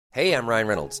Hey, I'm Ryan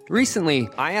Reynolds. Recently,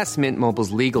 I asked Mint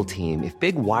Mobile's legal team if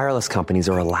big wireless companies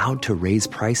are allowed to raise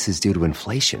prices due to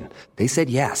inflation. They said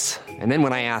yes. And then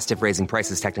when I asked if raising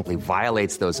prices technically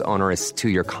violates those onerous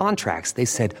two-year contracts, they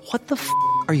said, "What the f***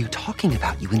 are you talking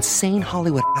about, you insane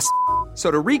Hollywood ass?" So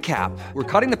to recap, we're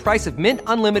cutting the price of Mint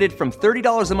Unlimited from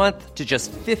 $30 a month to just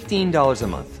 $15 a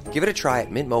month. Give it a try at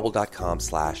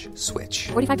mintmobile.com/switch.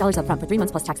 $45 up front for 3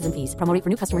 months plus taxes and fees. Promo rate for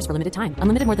new customers for limited time.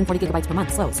 Unlimited more than 40 gigabytes per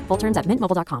month. Slows full terms at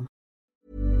mintmobile.com.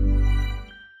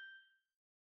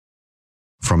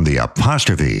 From the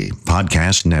Apostrophe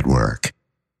Podcast Network.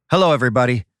 Hello,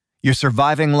 everybody. You're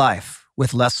surviving life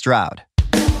with Les Stroud.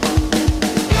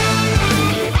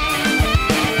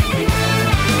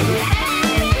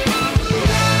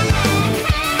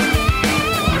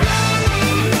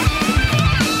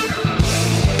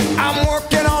 I'm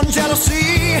working on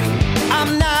jealousy.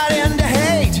 I'm not into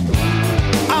hate.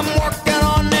 I'm working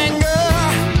on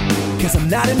anger, 'cause I'm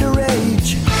not into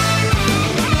rage.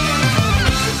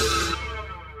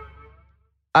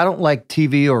 I don't like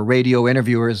TV or radio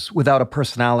interviewers without a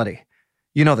personality.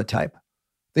 You know the type.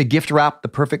 They gift wrap the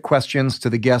perfect questions to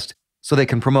the guest so they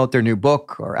can promote their new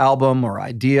book or album or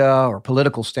idea or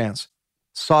political stance.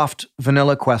 Soft,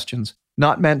 vanilla questions,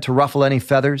 not meant to ruffle any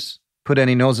feathers, put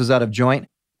any noses out of joint,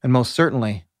 and most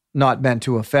certainly not meant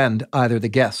to offend either the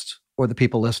guest or the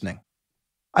people listening.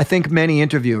 I think many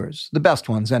interviewers, the best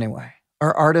ones anyway,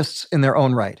 are artists in their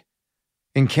own right.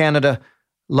 In Canada,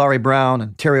 Laurie Brown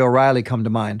and Terry O'Reilly come to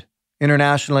mind.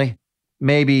 Internationally,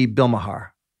 maybe Bill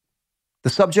Maher. The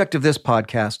subject of this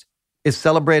podcast is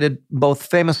celebrated both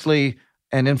famously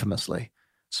and infamously.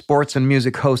 Sports and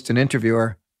music host and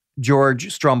interviewer, George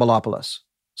Stroumboulopoulos.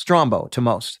 Strombo to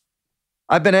most.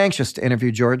 I've been anxious to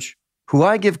interview George, who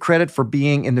I give credit for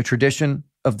being in the tradition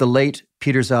of the late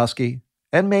Peter Zowski,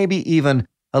 and maybe even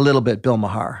a little bit Bill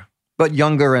Maher, but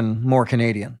younger and more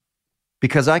Canadian.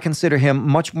 Because I consider him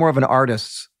much more of an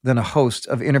artist than a host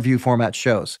of interview format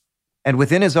shows. And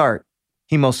within his art,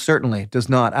 he most certainly does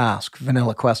not ask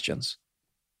vanilla questions.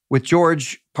 With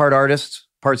George, part artist,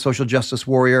 part social justice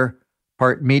warrior,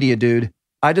 part media dude,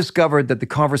 I discovered that the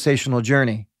conversational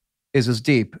journey is as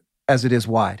deep as it is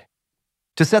wide.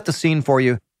 To set the scene for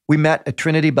you, we met at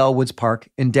Trinity Bellwoods Park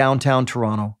in downtown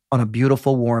Toronto on a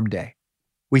beautiful warm day.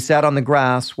 We sat on the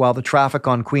grass while the traffic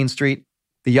on Queen Street,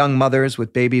 the young mothers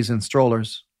with babies in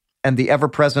strollers, and the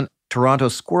ever-present Toronto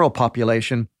squirrel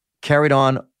population carried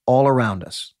on all around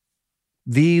us.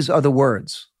 These are the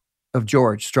words of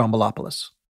George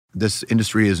Stroumboulopoulos. This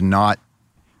industry is not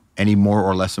any more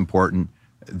or less important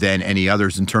than any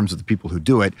others in terms of the people who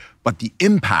do it, but the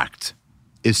impact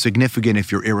is significant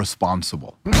if you're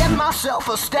irresponsible. Get myself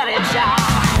a steady job.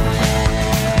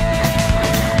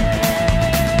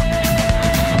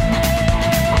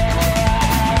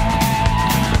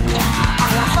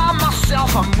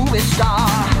 A movie star.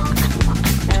 I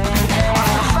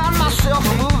wanna find myself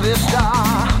a movie star.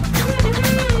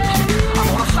 I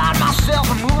wanna find myself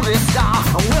a movie star.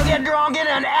 We'll get drunk in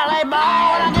an LA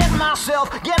bar and get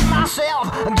myself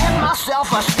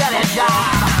a steady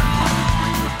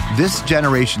job. This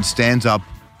generation stands up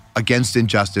against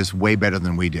injustice way better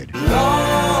than we did.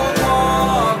 Long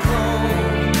walk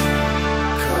home.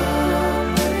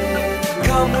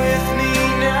 Come with me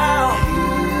now.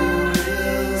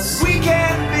 We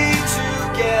can't be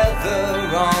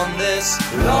together on this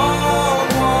long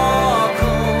walk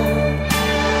home.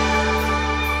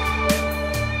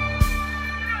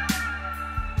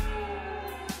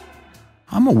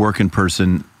 I'm a working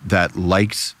person that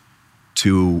likes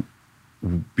to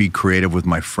be creative with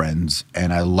my friends,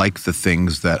 and I like the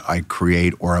things that I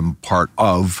create or am part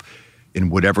of in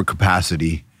whatever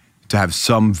capacity to have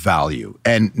some value,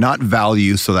 and not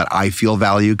value so that I feel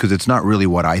value, because it's not really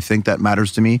what I think that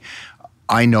matters to me.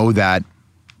 I know that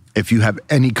if you have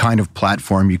any kind of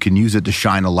platform, you can use it to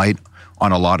shine a light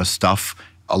on a lot of stuff,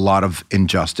 a lot of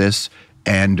injustice.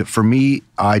 And for me,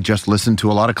 I just listened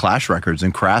to a lot of Clash records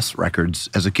and Crass records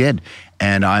as a kid.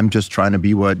 And I'm just trying to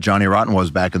be what Johnny Rotten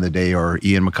was back in the day, or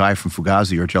Ian MacKaye from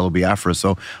Fugazi, or Jello Biafra.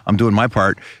 So I'm doing my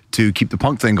part to keep the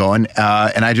punk thing going.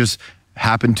 And I just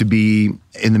happen to be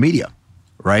in the media,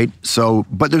 right? So,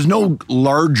 but there's no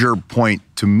larger point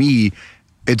to me.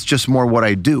 It's just more what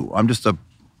I do.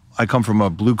 I come from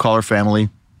a blue collar family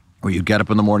where you get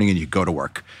up in the morning and you go to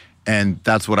work. And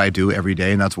that's what I do every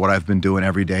day. And that's what I've been doing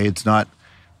every day. It's not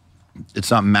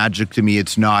magic to me.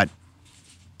 It's not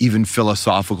even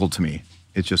philosophical to me.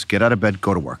 It's just get out of bed,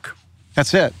 go to work.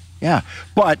 That's it. Yeah.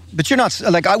 But you're not,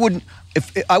 like, I wouldn't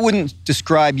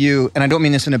describe you, and I don't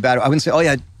mean this in a bad way. I wouldn't say, oh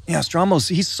yeah, Yeah, Strombo's,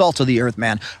 he's salt of the earth,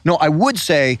 man. No, I would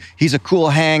say he's a cool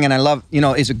hang, and I love,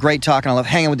 he's a great talk, and I love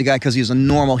hanging with the guy because he's a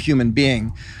normal human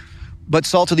being. But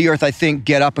salt of the earth, I think,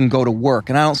 get up and go to work,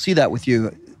 and I don't see that with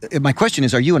you. My question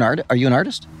is, are you an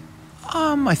artist?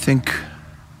 I think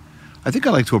I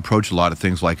like to approach a lot of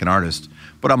things like an artist,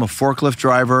 but I'm a forklift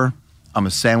driver, I'm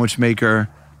a sandwich maker,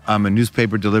 I'm a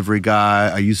newspaper delivery guy.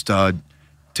 I used to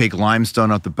take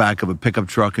limestone out the back of a pickup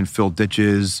truck and fill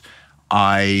ditches.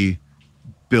 I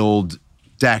build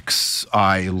decks,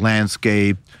 I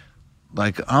landscape.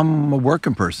 Like, I'm a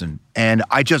working person, and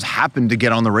I just happened to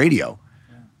get on the radio.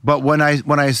 But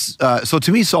so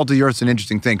to me, salt of the earth is an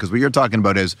interesting thing, because what you're talking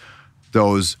about is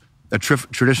a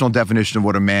traditional definition of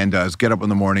what a man does: get up in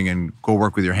the morning and go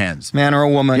work with your hands. Man or a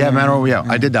woman. Yeah, man or a woman. Yeah,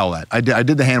 I did all that. I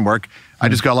did the handwork. I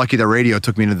just got lucky that radio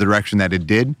took me in the direction that it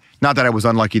did. Not that I was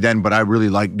unlucky then, but I really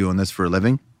like doing this for a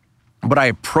living. But I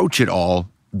approach it all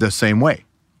the same way.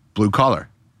 Blue collar,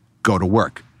 go to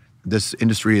work. This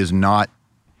industry is not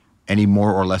any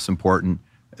more or less important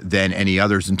than any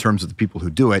others in terms of the people who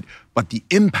do it, but the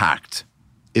impact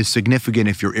is significant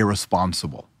if you're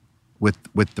irresponsible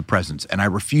with the presence. And I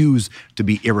refuse to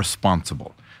be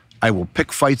irresponsible. I will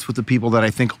pick fights with the people that I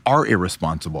think are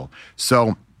irresponsible.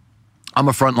 So I'm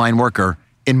a frontline worker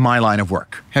in my line of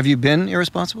work. Have you been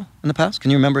irresponsible in the past?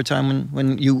 Can you remember a time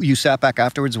when you sat back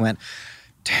afterwards and went,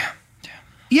 damn?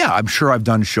 Yeah, I'm sure I've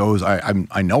done shows.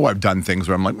 I know I've done things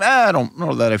where I'm like, I don't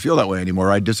know that I feel that way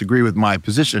anymore. I disagree with my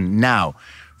position now,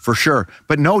 for sure.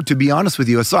 But no, to be honest with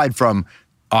you, aside from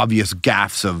obvious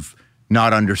gaffes of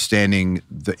not understanding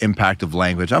the impact of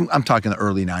language, I'm talking the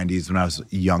early 90s when I was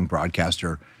a young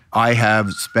broadcaster, I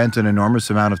have spent an enormous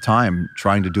amount of time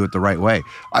trying to do it the right way.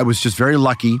 I was just very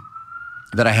lucky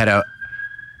that I had a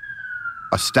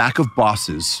stack of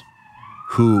bosses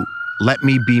who let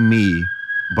me be me,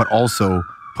 but also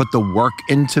put the work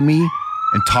into me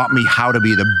and taught me how to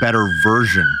be the better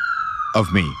version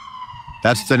of me.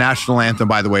 That's the national anthem,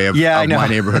 by the way, of my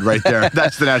neighborhood right there.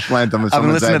 That's the national anthem. I've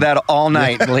been listening to that all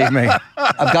night, believe me.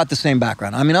 I've got the same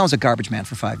background. I mean, I was a garbage man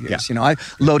for 5 years. Yeah. I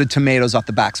loaded tomatoes off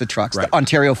the backs of trucks, the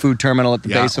Ontario Food Terminal at the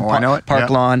base of Park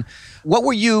Lawn. What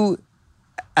were you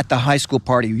at the high school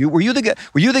party? Were you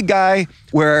the guy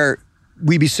where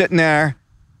we'd be sitting there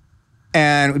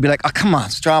and we'd be like, oh, come on,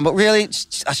 Strombo, really?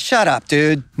 Shut up,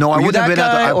 dude. No, I wouldn't have been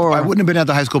I wouldn't have been at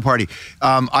the high school party.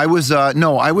 I was the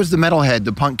metalhead,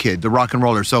 the punk kid, the rock and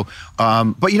roller. So,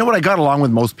 but you know what? I got along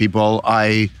with most people.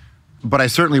 But I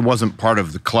certainly wasn't part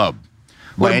of the club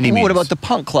by any means. What about the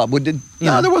punk club?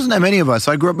 No, there wasn't that many of us.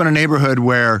 I grew up in a neighborhood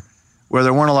where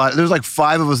there weren't a lot. There was like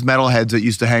 5 of us metalheads that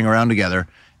used to hang around together,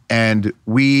 and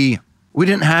we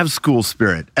didn't have school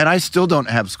spirit, and I still don't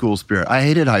have school spirit. I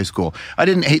hated high school. I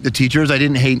didn't hate the teachers. I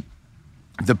didn't hate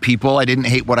the people. I didn't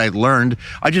hate what I learned.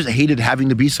 I just hated having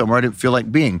to be somewhere I didn't feel like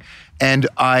being. And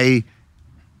I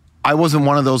wasn't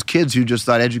one of those kids who just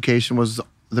thought education was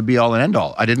the be-all and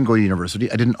end-all. I didn't go to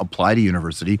university. I didn't apply to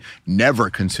university. Never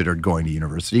considered going to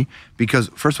university because,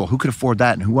 first of all, who could afford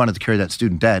that and who wanted to carry that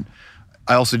student debt?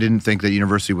 I also didn't think that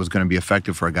university was going to be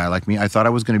effective for a guy like me. I thought I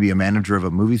was going to be a manager of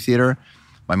a movie theater.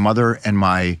 My mother and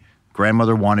my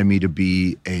grandmother wanted me to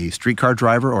be a streetcar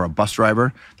driver or a bus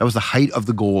driver. That was the height of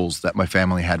the goals that my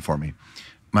family had for me.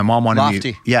 My mom wanted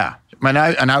Lofty. me. Yeah.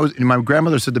 My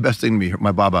grandmother said the best thing to me,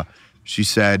 my baba. She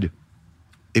said,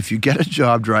 if you get a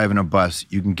job driving a bus,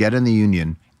 you can get in the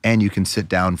union and you can sit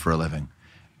down for a living.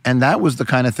 And that was the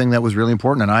kind of thing that was really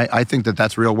important. And I think that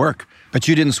that's real work. But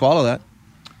you didn't swallow that.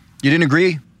 You didn't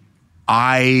agree?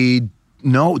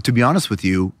 No, to be honest with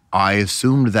you, I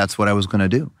assumed that's what I was going to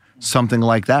do, something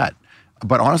like that.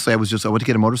 But honestly, I went to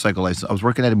get a motorcycle license. I was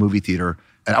working at a movie theater,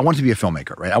 and I wanted to be a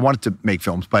filmmaker, right? I wanted to make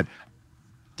films, but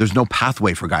there's no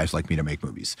pathway for guys like me to make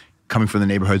movies. Coming from the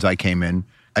neighborhoods I came in,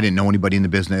 I didn't know anybody in the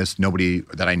business. Nobody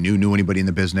that I knew anybody in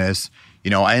the business.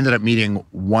 I ended up meeting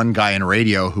one guy in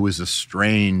radio who was a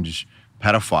strange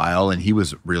pedophile, and he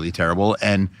was really terrible.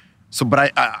 And so,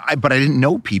 but I didn't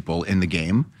know people in the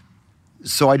game,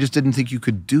 so I just didn't think you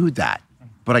could do that.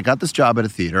 But I got this job at a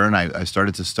theater, and I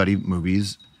started to study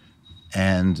movies,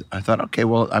 and I thought, okay,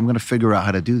 well, I'm going to figure out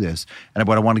how to do this. But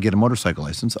I wanted to get a motorcycle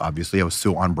license. Obviously, I was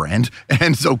so on brand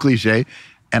and so cliche.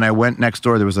 And I went next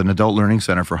door. There was an adult learning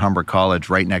center for Humber College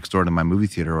right next door to my movie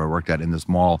theater where I worked at in this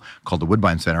mall called the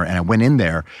Woodbine Center. And I went in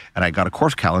there, and I got a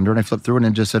course calendar, and I flipped through it,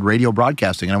 and it just said radio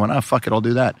broadcasting. And I went, oh, fuck it, I'll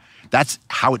do that. That's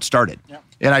how it started. Yep.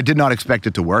 And I did not expect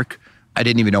it to work. I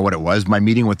didn't even know what it was. My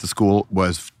meeting with the school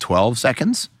was 12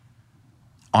 seconds.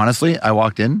 Honestly, I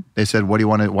walked in. They said, why do you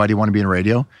want to be in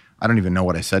radio? I don't even know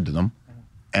what I said to them.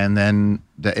 And then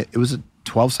it was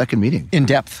 12-second meeting. In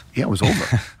depth. Yeah, it was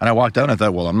over. And I walked out and I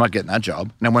thought, well, I'm not getting that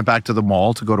job. And I went back to the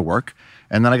mall to go to work.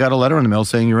 And then I got a letter in the mail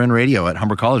saying you're in radio at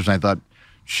Humber College. And I thought,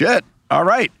 shit, all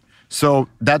right. So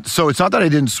it's not that I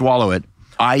didn't swallow it.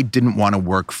 I didn't want to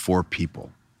work for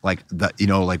people. Like that,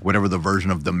 like whatever the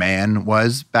version of the man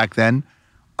was back then.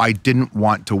 I didn't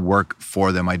want to work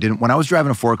for them. When I was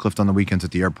driving a forklift on the weekends at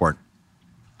the airport,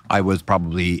 I was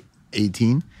probably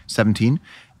 18, 17.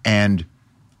 And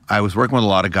I was working with a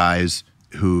lot of guys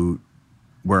who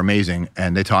were amazing,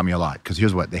 and they taught me a lot. Because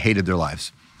here's what, they hated their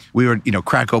lives. We would,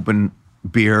 crack open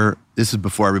beer. This is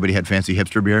before everybody had fancy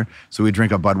hipster beer. So we'd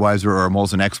drink a Budweiser or a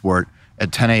Molson Export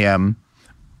at 10 a.m.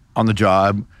 on the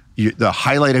job. The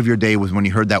highlight of your day was when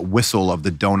you heard that whistle of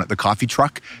the coffee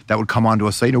truck that would come onto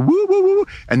a site, woo, woo, woo.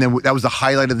 And then that was the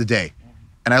highlight of the day.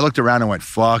 And I looked around and went,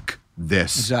 fuck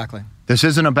this. Exactly. This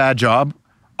isn't a bad job.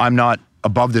 I'm not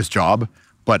above this job,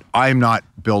 but I'm not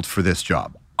built for this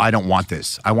job. I don't want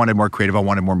this. I wanted more creative. I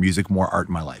wanted more music, more art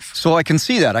in my life. So I can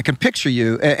see that. I can picture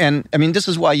you. And I mean, this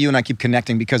is why you and I keep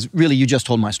connecting, because really you just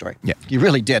told my story. Yeah. You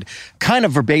really did. Kind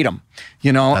of verbatim,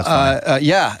 That's funny.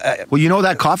 Yeah. Well,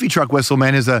 that coffee truck whistle,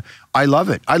 man, I love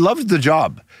it. I loved the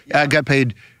job. I got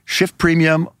paid shift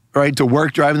premium, right, to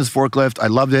work driving this forklift. I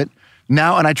loved it.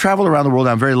 Now, and I travel around the world.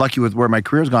 I'm very lucky with where my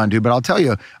career's gone to, but I'll tell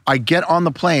you, I get on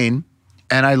the plane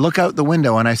and I look out the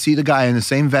window and I see the guy in the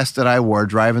same vest that I wore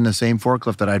driving the same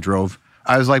forklift that I drove.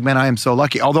 I was like, man, I am so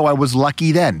lucky. Although I was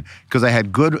lucky then because I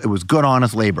had it was good,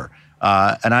 honest labor.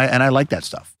 And I like that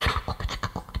stuff.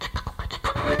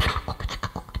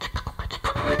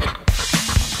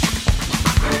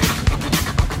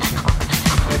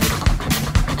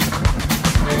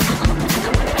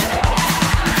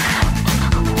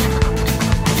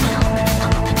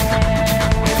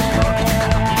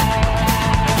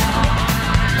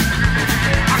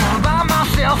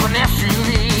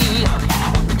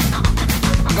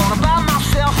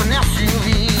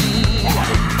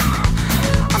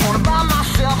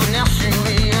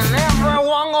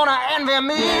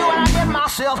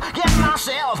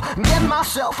 Get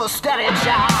myself a steady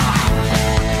job.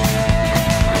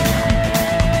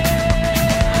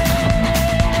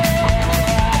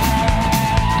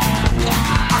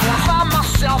 I'm gonna find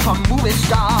myself a movie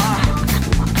star. I'm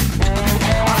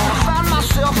gonna find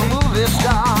myself a movie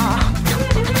star.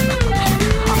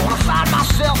 I'm gonna find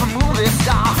myself a movie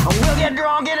star. We'll get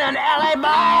drunk in an LA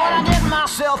bar and I get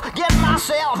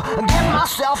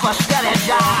myself a steady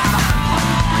job.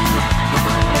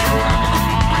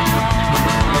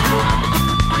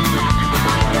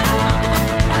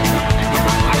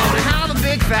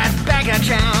 Big fat bank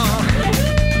account.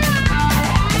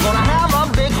 I'm gonna have a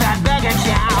big fat bank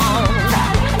account.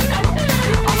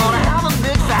 I'm gonna have a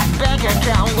big fat bank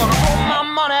account. I'm gonna throw my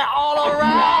money all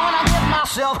around. And I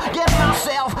get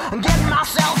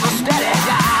myself a steady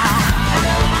job.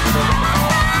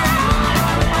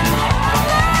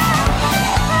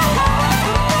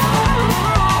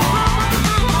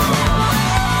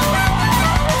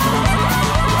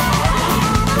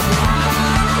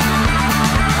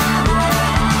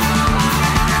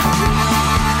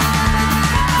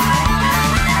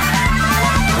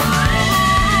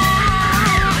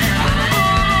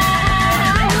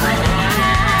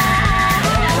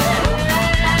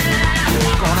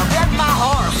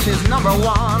 Is number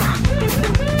one.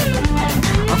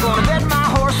 I'm gonna bet my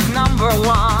horse is number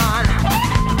one.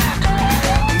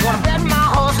 I'm gonna bet my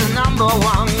horse is number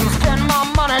one. Spend my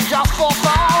money just for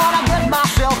fun. I get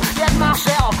myself a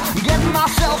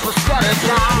steady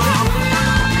job.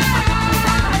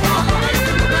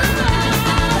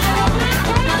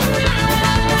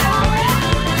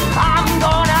 I'm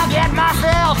gonna get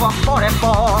myself a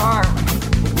 44.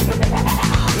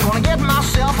 I'm gonna get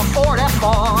myself a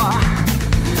 44.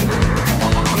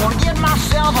 I'm gonna get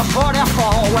myself a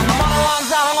 44. When the money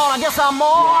runs out, I'm gonna get some more.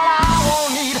 I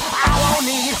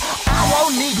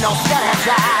won't need no steady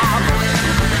job.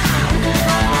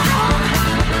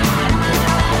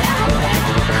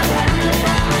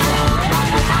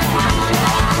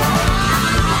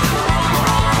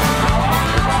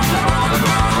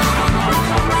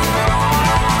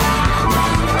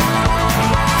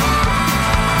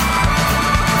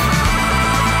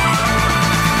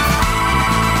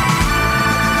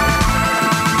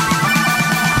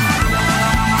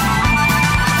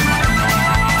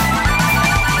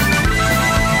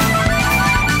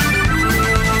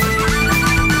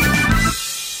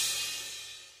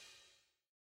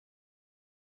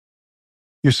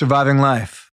 You're surviving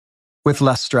life with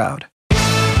Les Stroud.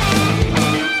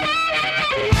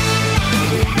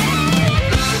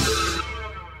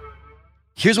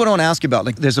 Here's what I want to ask you about.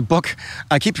 Like, there's a book,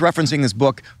 I keep referencing this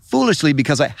book foolishly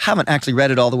because I haven't actually read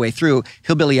it all the way through,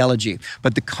 Hillbilly Elegy.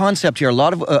 But the concept here, a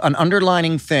lot of an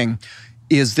underlining thing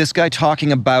is this guy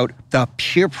talking about the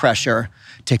peer pressure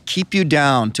to keep you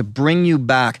down, to bring you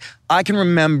back. I can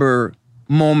remember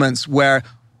moments where,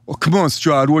 oh, come on,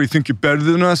 Strad, what do you think, you're better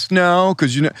than us now?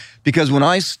 Because when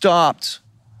I stopped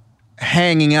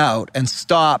hanging out and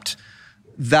stopped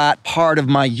that part of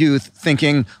my youth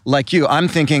thinking like you, I'm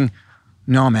thinking,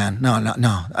 no, man,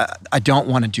 no. I don't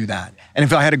want to do that. And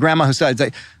if I had a grandma who said, I'd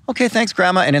say, okay, thanks,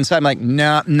 grandma. And inside I'm like,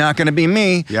 nah, not going to be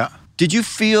me. Yeah. Did you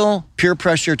feel peer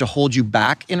pressure to hold you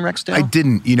back in Rexdale? I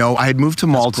didn't. I had moved to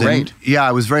Malton. Great. Yeah,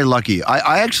 I was very lucky.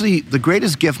 I actually, the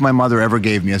greatest gift my mother ever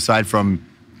gave me, aside from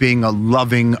being a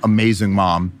loving, amazing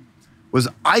mom, was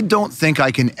I don't think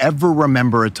I can ever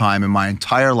remember a time in my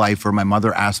entire life where my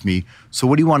mother asked me, so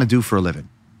what do you want to do for a living?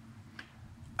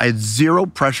 I had zero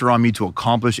pressure on me to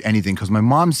accomplish anything because my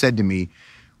mom said to me,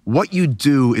 what you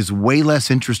do is way less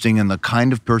interesting in the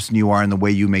kind of person you are and the way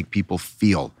you make people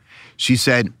feel. She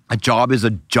said, a job is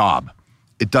a job.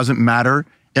 It doesn't matter.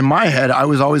 In my head, I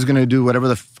was always going to do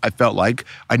whatever I felt like.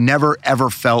 I never,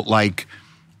 ever felt like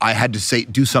I had to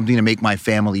do something to make my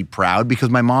family proud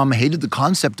because my mom hated the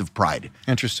concept of pride.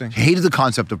 Interesting. Hated the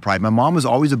concept of pride. My mom was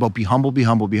always about be humble, be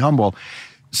humble, be humble.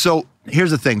 So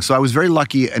here's the thing. So I was very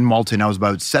lucky in Malton. I was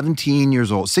about 16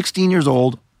 years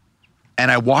old. And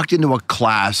I walked into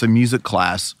a music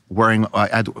class, I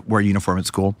had to wear a uniform at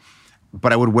school,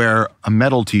 but I would wear a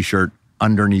metal t-shirt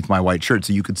underneath my white shirt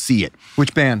so you could see it.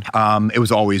 Which band? It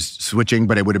was always switching,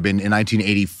 but it would have been in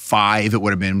 1985, it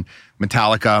would have been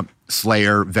Metallica,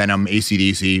 Slayer, Venom,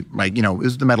 AC/DC, it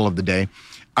was the metal of the day.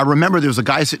 I remember there was a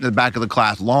guy sitting in the back of the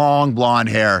class, long blonde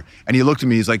hair, and he looked at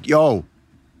me, he's like, yo,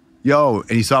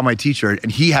 and he saw my t-shirt,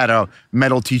 and he had a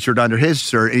metal t-shirt under his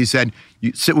shirt, and he said,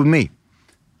 you sit with me.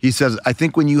 He says, I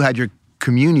think when you had your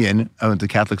communion of the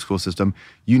Catholic school system,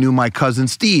 you knew my cousin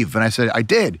Steve. And I said, I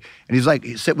did. And he's like,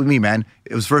 sit with me, man.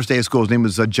 It was first day of school. His name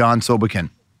was John Sobekin.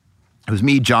 It was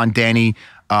me, John, Danny,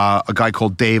 a guy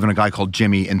called Dave, and a guy called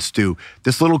Jimmy and Stu.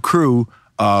 This little crew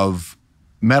of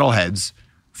metalheads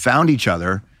found each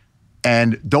other.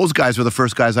 And those guys were the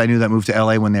first guys I knew that moved to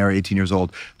LA when they were 18 years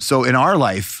old. So in our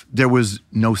life, there was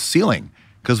no ceiling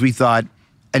because we thought,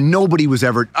 and nobody was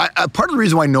ever, part of the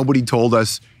reason why nobody told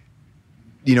us,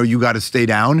 you got to stay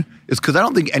down is because I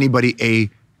don't think anybody,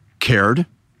 cared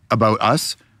about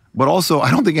us, but also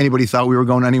I don't think anybody thought we were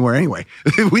going anywhere anyway.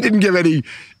 We didn't give any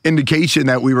indication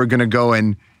that we were going to go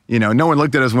and, no one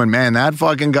looked at us and went, man, that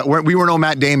fucking guy, we were no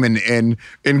Matt Damon in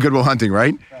Good Will Hunting,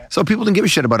 right? So people didn't give a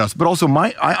shit about us. But also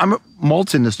I'm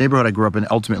Malton, this neighborhood I grew up in,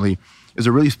 ultimately is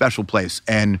a really special place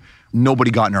and nobody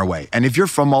got in our way. And if you're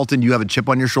from Malton, you have a chip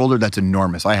on your shoulder, that's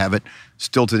enormous. I have it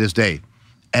still to this day.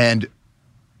 And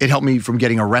it helped me from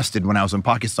getting arrested when I was in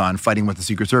Pakistan fighting with the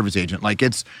Secret Service agent.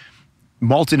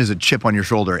 Malton is a chip on your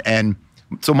shoulder. And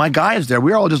so my guys there, we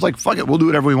were all just like, fuck it, we'll do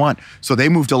whatever we want. So they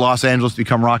moved to Los Angeles to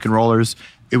become rock and rollers.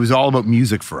 It was all about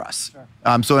music for us.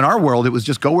 Sure. So in our world, it was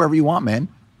just go wherever you want, man.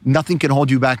 Nothing can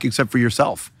hold you back except for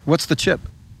yourself. What's the chip?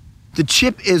 The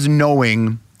chip is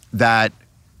knowing that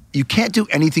you can't do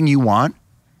anything you want,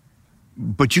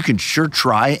 but you can sure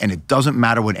try, and it doesn't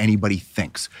matter what anybody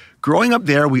thinks. Growing up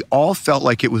there, we all felt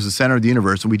like it was the center of the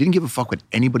universe, and we didn't give a fuck what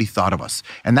anybody thought of us.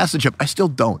 And that's the chip. I still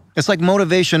don't. It's like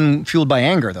motivation fueled by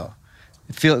anger, though.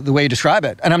 The way you describe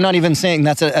it. And I'm not even saying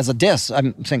that's as a diss.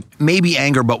 I'm saying maybe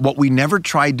anger, but what we never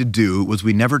tried to do was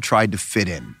we never tried to fit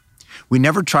in. We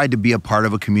never tried to be a part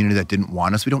of a community that didn't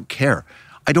want us. We don't care.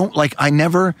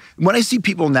 When I see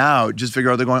people now just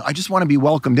figure out they're going, I just want to be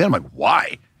welcomed in. I'm like,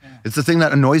 why? Yeah. It's the thing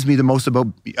that annoys me the most about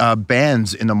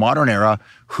bands in the modern era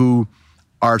who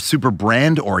are super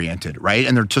brand oriented, right?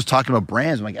 And they're just talking about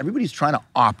brands. I'm like, everybody's trying to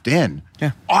opt in.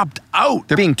 Yeah. Opt out.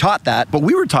 They're being taught that. But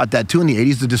we were taught that too in the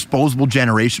 80s, the disposable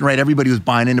generation, right? Everybody was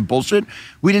buying into bullshit.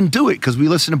 We didn't do it because we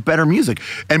listened to better music.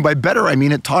 And by better, I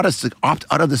mean it taught us to opt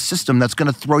out of the system that's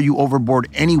going to throw you overboard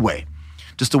anyway.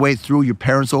 Just the way it threw your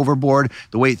parents overboard,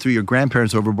 the way it threw your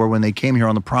grandparents overboard when they came here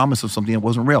on the promise of something that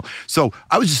wasn't real. So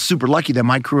I was just super lucky that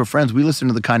my crew of friends, we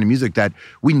listened to the kind of music that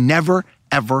we never,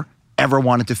 ever, ever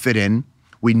wanted to fit in.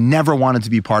 We never wanted to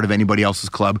be part of anybody else's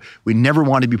club. We never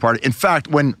wanted to be part of, in fact,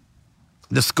 when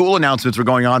the school announcements were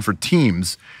going on for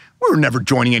teams, we were never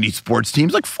joining any sports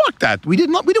teams. Like, fuck that. We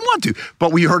didn't want to.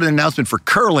 But we heard an announcement for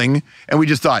curling, and we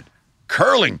just thought,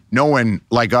 curling. No one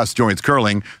like us joins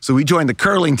curling. So we joined the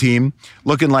curling team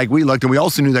looking like we looked, and we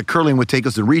also knew that curling would take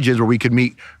us to regions where we could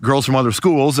meet girls from other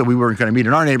schools that we weren't going to meet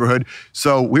in our neighborhood.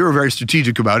 So we were very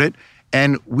strategic about it.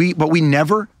 But we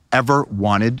never, ever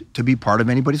wanted to be part of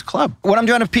anybody's club. What I'm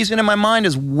trying to piece into my mind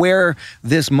is where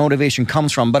this motivation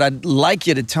comes from, but I'd like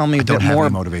you to tell me a Don't bit have more.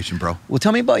 any motivation, bro. Well,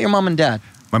 tell me about your mom and dad.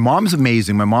 My mom's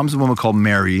amazing. My mom's a woman called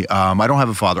Mary. I don't have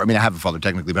a father. I mean, I have a father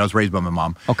technically, but I was raised by my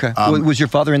mom. Okay. Was your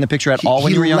father in the picture at all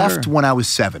when you were younger? He left when I was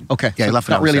 7. Okay. Yeah, he so left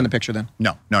when I not was really 7. in the picture then.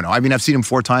 No. I mean, I've seen him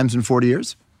 4 times in 40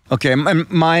 years. Okay.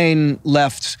 Mine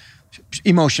left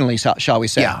emotionally, shall we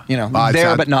say. Yeah. You know,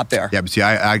 there but not there. Yeah, but see,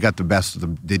 I got the best of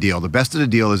the deal. The best of the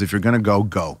deal is if you're going to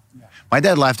go. My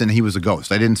dad left and he was a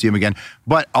ghost. I didn't see him again.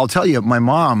 But I'll tell you, my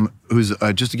mom, who's,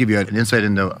 just to give you an insight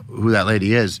into who that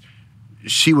lady is,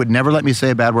 she would never let me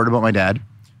say a bad word about my dad.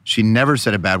 She never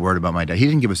said a bad word about my dad. He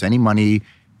didn't give us any money.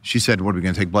 She said, what, are we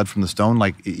going to take blood from the stone?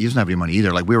 Like, he doesn't have any money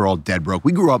either. Like, we were all dead broke.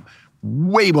 We grew up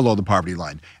way below the poverty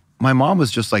line. My mom was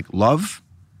just like, love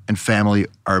and family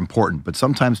are important, but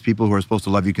sometimes people who are supposed to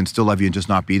love you can still love you and just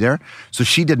not be there. So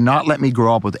she did not let me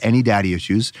grow up with any daddy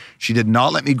issues. She did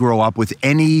not let me grow up with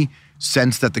any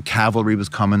sense that the cavalry was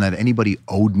coming, that anybody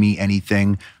owed me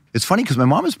anything. It's funny because my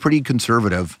mom is pretty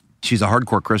conservative. She's a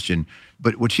hardcore Christian,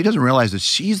 but what she doesn't realize is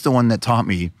she's the one that taught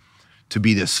me to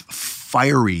be this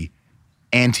fiery,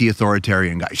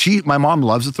 anti-authoritarian guy. My mom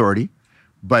loves authority,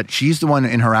 but she's the one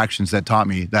in her actions that taught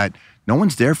me that no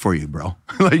one's there for you, bro.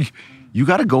 Like, you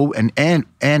got to go and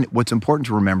what's important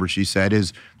to remember, she said,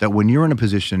 is that when you're in a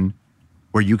position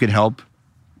where you can help,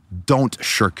 don't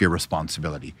shirk your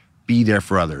responsibility. Be there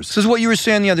for others. This is what you were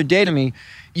saying the other day to me.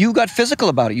 You got physical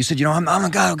about it. You said, you know, I'm a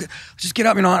guy. Just get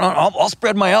up. You know, I'll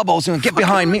spread my elbows and get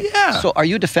behind me. Yeah. So, are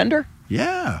you a defender?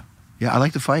 Yeah. I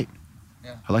like to fight.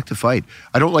 Yeah. I like to fight.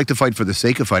 I don't like to fight for the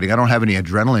sake of fighting. I don't have any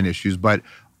adrenaline issues, but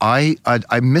I'm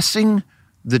missing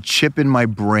the chip in my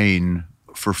brain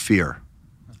for fear.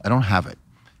 I don't have it.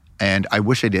 And I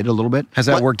wish I did a little bit. Has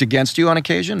that worked against you on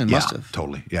occasion? It must have.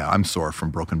 Totally. Yeah, I'm sore from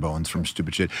broken bones, from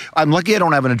stupid shit. I'm lucky I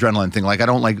don't have an adrenaline thing. Like, I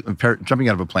don't like jumping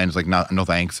out of a plane. It's like, no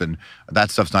thanks. And that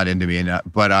stuff's not into me.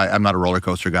 But I'm not a roller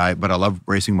coaster guy, but I love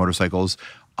racing motorcycles.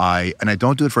 And I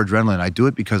don't do it for adrenaline. I do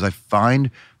it because I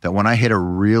find that when I hit a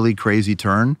really crazy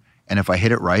turn, and if I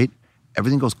hit it right,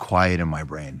 everything goes quiet in my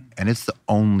brain. And it's the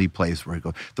only place where it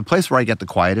goes. The place where I get the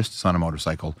quietest is on a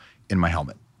motorcycle in my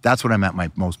helmet. That's when I'm at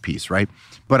my most peace, right?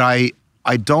 But I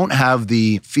don't have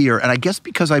the fear, and I guess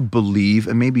because I believe,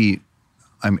 and maybe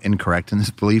I'm incorrect in this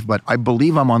belief, but I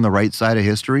believe I'm on the right side of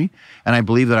history, and I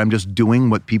believe that I'm just doing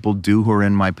what people do who are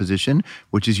in my position,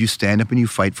 which is you stand up and you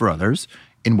fight for others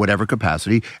in whatever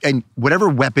capacity, and whatever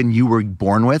weapon you were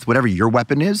born with, whatever your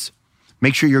weapon is,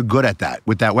 make sure you're good at that,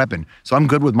 with that weapon. So I'm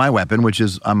good with my weapon, which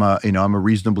is I'm a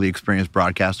reasonably experienced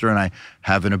broadcaster, and I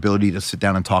have an ability to sit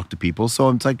down and talk to people. So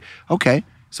it's like, okay,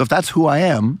 so if that's who I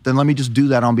am, then let me just do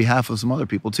that on behalf of some other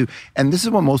people too. And this is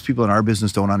what most people in our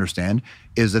business don't understand,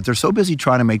 is that they're so busy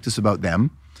trying to make this about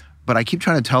them. But I keep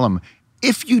trying to tell them,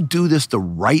 if you do this the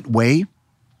right way,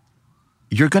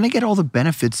 you're going to get all the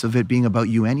benefits of it being about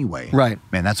you anyway. Right.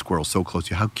 Man, that squirrel's so close to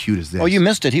you. How cute is this? Oh, you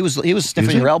missed it. He was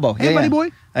sniffing your elbow. Hey, buddy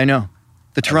boy. I know.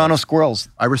 The Toronto squirrels.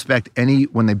 I respect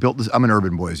when they built this, I'm an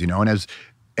urban boy, as you know,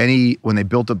 and when they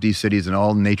built up these cities and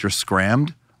all nature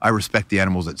scrammed, I respect the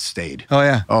animals that stayed. Oh,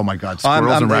 yeah. Oh, my God.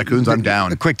 Squirrels and raccoons, I'm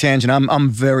down. A quick tangent. I'm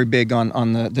very big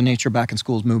on the Nature Back in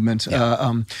Schools movement,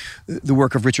 the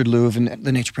work of Richard Louv and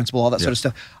the Nature Principle, all that sort of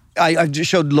stuff. I just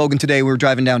showed Logan today, we were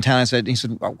driving downtown, he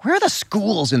said, where are the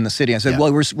schools in the city? I said,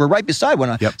 well, we're right beside one.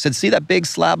 I said, see that big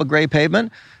slab of gray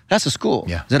pavement? That's a school.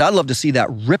 Yeah. I said, I'd love to see that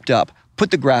ripped up, put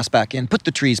the grass back in, put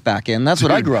the trees back in. That's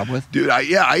what I grew up with. Dude,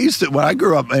 I used to, when I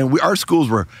grew up, and our schools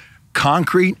were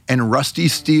concrete and rusty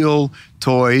steel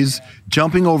toys,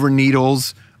 jumping over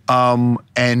needles,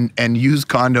 and used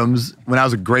condoms when I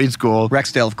was in grade school.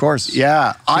 Rexdale, of course.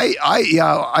 Yeah,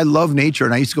 I love nature,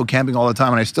 and I used to go camping all the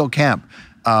time, and I still camp.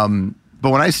 But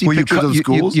when I see pictures of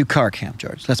schools... You car camp,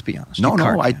 George. Let's be honest. No,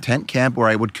 I tent camp where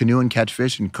I would canoe and catch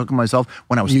fish and cook them myself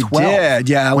when I was 12. You did,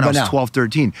 yeah. When I was 12,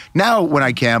 13. Now, when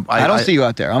I camp... I don't see you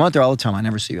out there. I'm out there all the time. I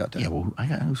never see you out there. Yeah, well,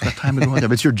 who's got time to go out there?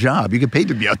 But it's your job. You get paid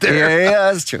to be out there.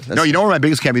 Yeah, that's true. No, you know where my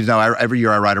biggest camp is now? Every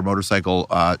year I ride a motorcycle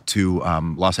to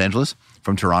Los Angeles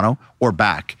from Toronto or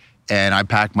back. And I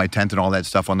pack my tent and all that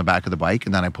stuff on the back of the bike,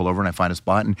 and then I pull over and I find a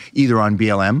spot, and either on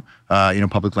BLM,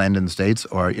 public land in the States,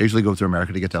 or I usually go through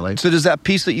America to get to LA. So does that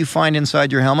piece that you find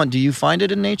inside your helmet, do you find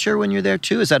it in nature when you're there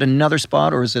too? Is that another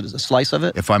spot, or is it a slice of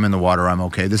it? If I'm in the water, I'm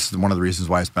okay. This is one of the reasons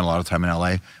why I spent a lot of time in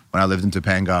LA. When I lived in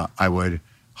Topanga, I would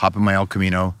hop in my El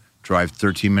Camino, drive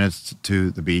 13 minutes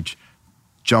to the beach,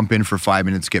 jump in for 5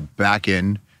 minutes, get back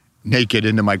in, naked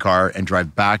into my car, and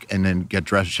drive back, and then get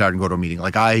dressed, showered, and go to a meeting.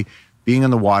 Being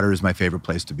in the water is my favorite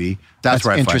place to be. That's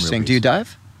where I find real interesting. peace. Do you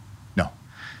dive? No.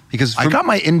 Because I got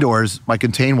my indoors, my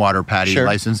contained water PADI Sure.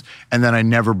 license, and then I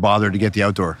never bothered to get the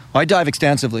outdoor. I dive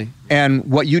extensively. And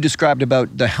what you described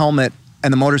about the helmet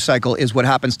and the motorcycle is what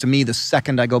happens to me the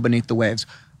second I go beneath the waves.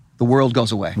 The world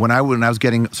goes away. When I was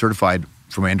getting certified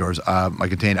for my indoors, my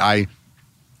contained, I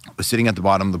was sitting at the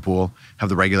bottom of the pool, have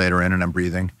the regulator in, and I'm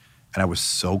breathing, and I was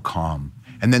so calm.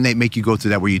 And then they make you go through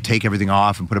that where you take everything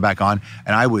off and put it back on,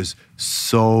 and I was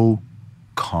so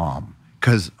calm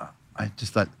because I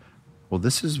just thought, well,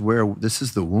 this is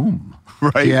the womb,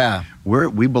 right? Yeah.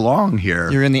 We belong here.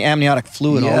 You're in the amniotic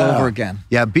fluid all over again.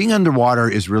 Yeah, being underwater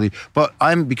is really, but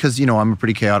because I'm a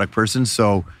pretty chaotic person,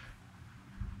 so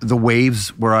the waves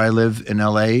where I live in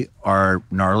LA are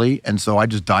gnarly, and so I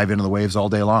just dive into the waves all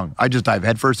day long. I just dive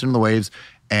headfirst into the waves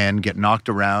and get knocked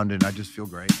around, and I just feel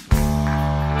great.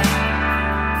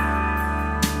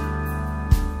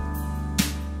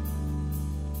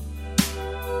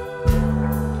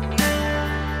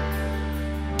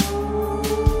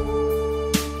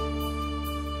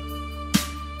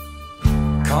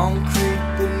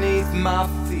 Concrete beneath my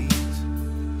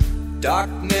feet,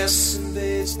 darkness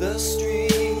invades the street.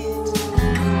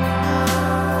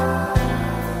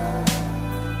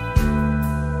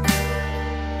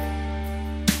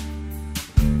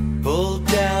 Pull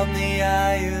down the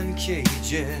iron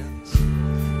cages,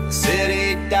 the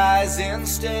city dies in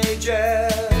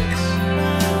stages.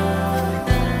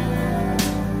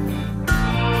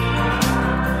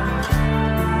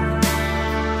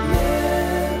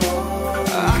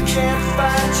 I can't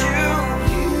find you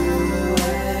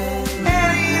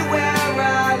anywhere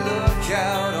I look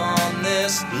out on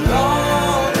this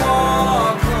long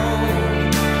walk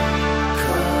home.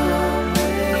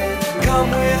 Come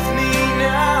with me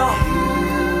now.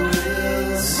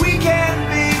 We can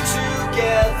be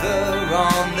together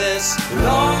on this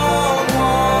long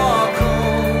walk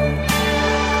home.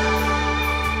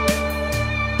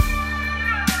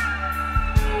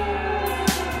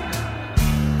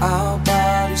 Our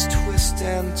bodies twist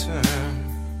and turn,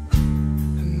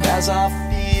 and as our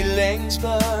feelings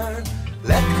burn,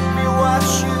 let me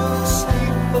watch you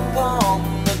sleep upon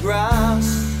the grass.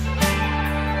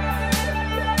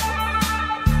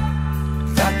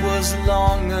 That was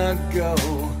long ago,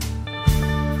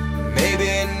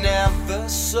 maybe never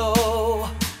so.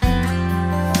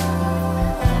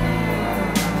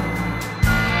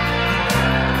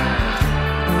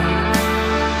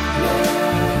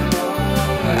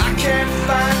 I can't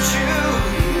find you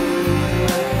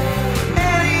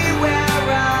anywhere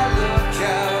I look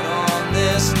out on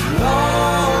this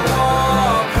long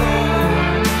walk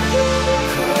home.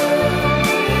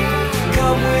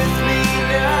 Come with me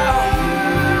now.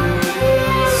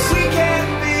 We can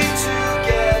be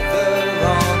together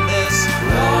on this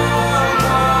long walk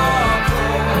home.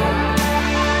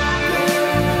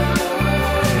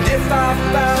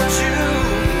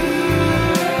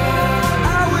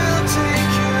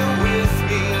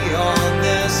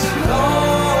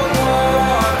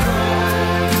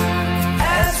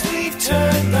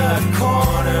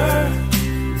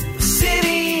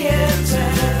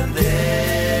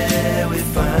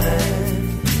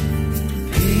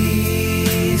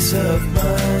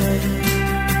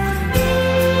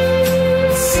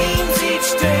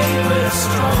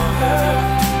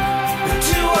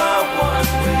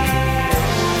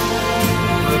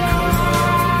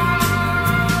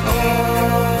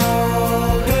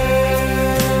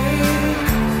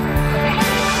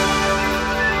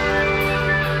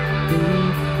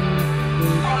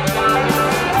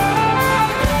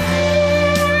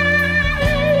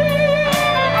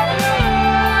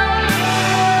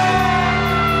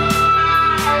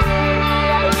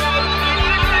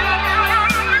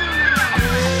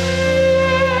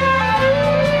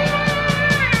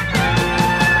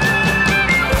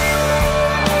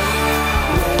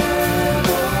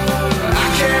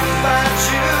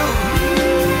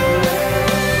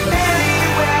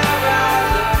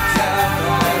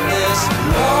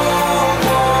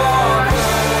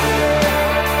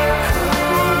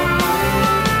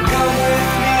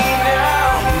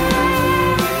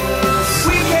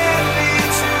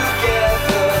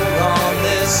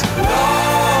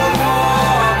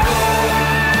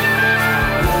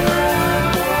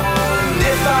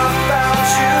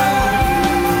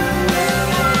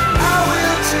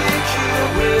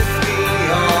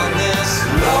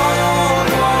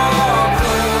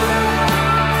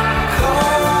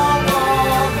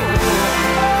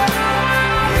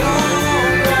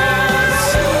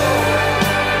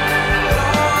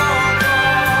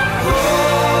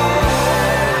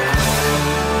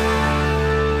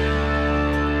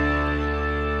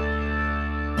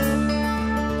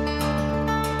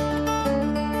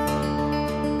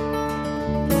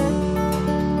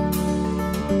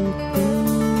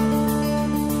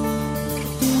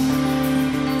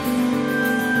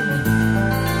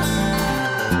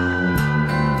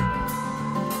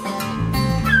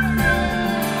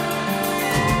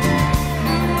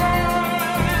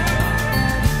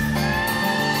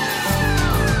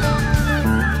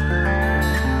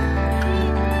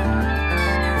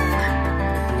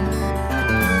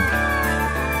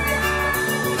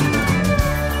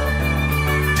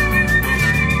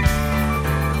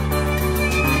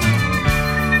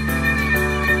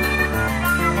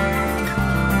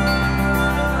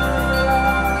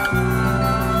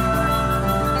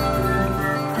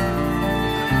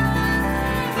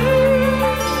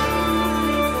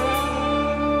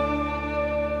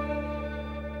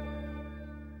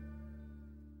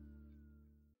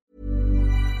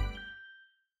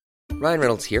 Ryan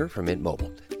Reynolds here from Mint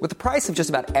Mobile. With the price of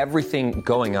just about everything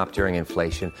going up during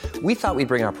inflation, we thought we'd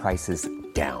bring our prices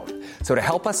down. So to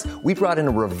help us, we brought in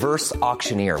a reverse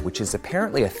auctioneer, which is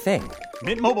apparently a thing.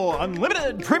 Mint Mobile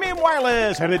Unlimited Premium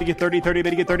Wireless. How to get 30, 30,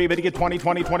 bit to get 30, bit to get 20,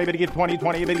 20, 20, bit to get 20,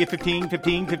 20, bit to get 15,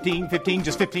 15, 15, 15,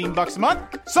 just $15 a month?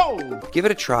 Sold! Give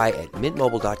it a try at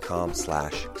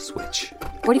mintmobile.com/switch.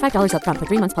 $45 up front for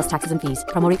 3 months plus taxes and fees.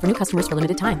 Promo rate for new customers for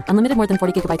limited time. Unlimited more than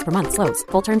 40 gigabytes per month. Slows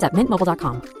full terms at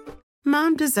mintmobile.com.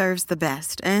 Mom deserves the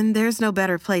best, and there's no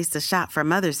better place to shop for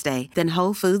Mother's Day than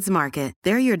Whole Foods Market.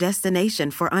 They're your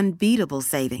destination for unbeatable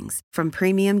savings, from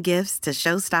premium gifts to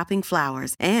show-stopping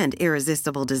flowers and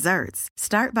irresistible desserts.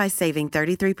 Start by saving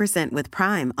 33% with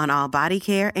Prime on all body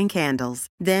care and candles.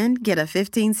 Then get a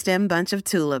 15-stem bunch of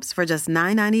tulips for just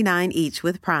 $9.99 each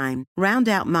with Prime. Round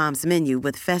out Mom's menu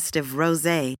with festive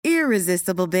rosé,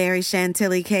 irresistible berry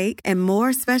chantilly cake, and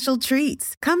more special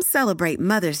treats. Come celebrate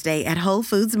Mother's Day at Whole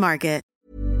Foods Market.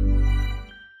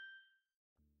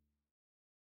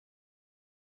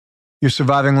 You're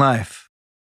surviving life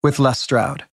with Les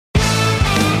Stroud.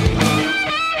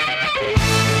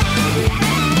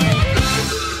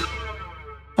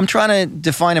 I'm trying to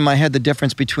define in my head the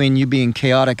difference between you being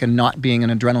chaotic and not being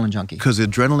an adrenaline junkie. Because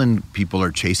adrenaline people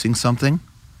are chasing something,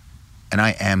 and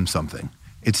I am something.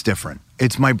 It's different.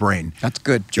 It's my brain. That's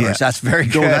good, George. Yeah. That's very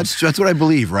good. No, that's what I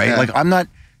believe, right? Yeah. Like, I'm not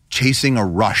chasing a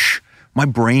rush. My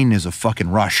brain is a fucking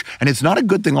rush. And it's not a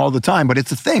good thing all the time, but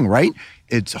it's a thing, right?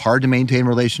 It's hard to maintain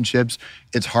relationships.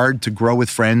 It's hard to grow with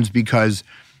friends because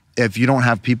if you don't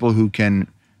have people who can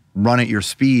run at your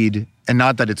speed, and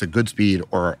not that it's a good speed,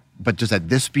 but just at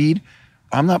this speed,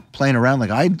 I'm not playing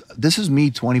around. This is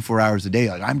me 24 hours a day.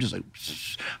 Like, I'm just like,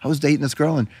 I was dating this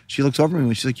girl and she looks over at me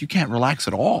and she's like, you can't relax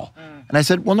at all. And I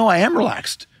said, well, no, I am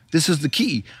relaxed. This is the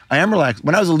key. I am relaxed.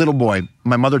 When I was a little boy,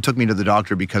 my mother took me to the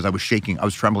doctor because I was shaking. I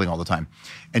was trembling all the time.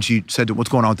 And she said, what's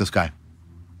going on with this guy?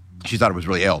 She thought I was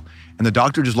really ill. And the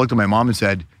doctor just looked at my mom and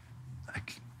said,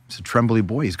 it's a trembly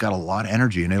boy. He's got a lot of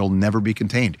energy and it'll never be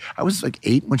contained. I was like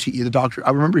 8 when the doctor,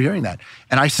 I remember hearing that.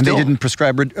 And they didn't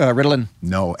prescribe Ritalin?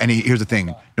 No. And here's the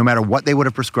thing. No matter what they would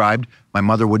have prescribed, my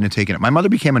mother wouldn't have taken it. My mother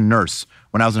became a nurse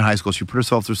when I was in high school. She put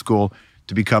herself through school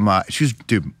to become,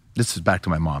 dude, this is back to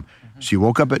my mom. She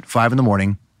woke up at 5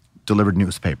 a.m, delivered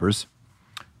newspapers.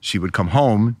 She would come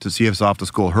home to see us off to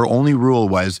school. Her only rule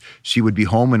was she would be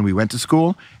home when we went to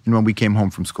school and when we came home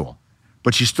from school.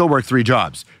 But she still worked 3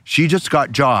 jobs. She just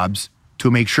got jobs to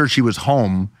make sure she was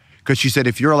home because she said,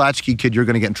 if you're a latchkey kid, you're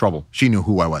going to get in trouble. She knew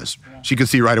who I was. Yeah. She could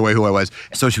see right away who I was.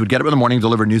 So she would get up in the morning,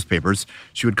 deliver newspapers.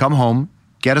 She would come home,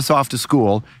 get us off to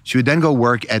school. She would then go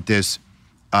work at this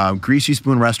Greasy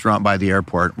Spoon restaurant by the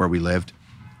airport where we lived.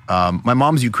 My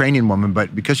mom's a Ukrainian woman,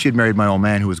 but because she had married my old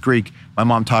man who was Greek, my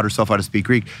mom taught herself how to speak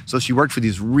Greek. So she worked for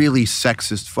these really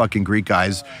sexist fucking Greek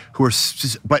guys who were,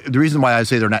 but the reason why I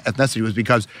say their ethnicity was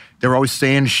because they were always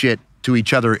saying shit to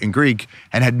each other in Greek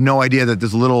and had no idea that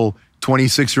this little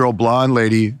 26-year-old blonde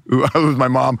lady, who was my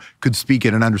mom, could speak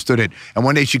it and understood it. And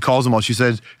one day she calls them all. She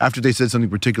says, after they said something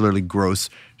particularly gross,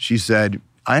 she said,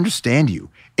 I understand you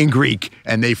in Greek.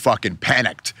 And they fucking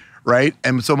panicked, right?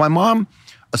 And so my mom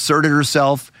asserted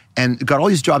herself and got all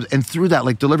these jobs, and through that,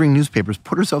 like delivering newspapers,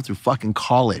 put herself through fucking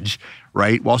college,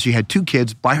 right? While she had 2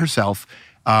 kids by herself,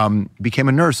 became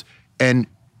a nurse. And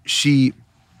a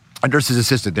nurse's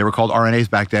assistant, they were called RNAs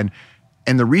back then.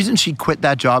 And the reason she quit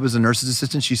that job as a nurse's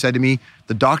assistant, she said to me,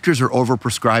 the doctors are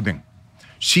over-prescribing.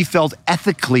 She felt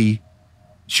ethically,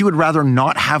 she would rather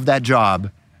not have that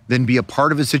job than be a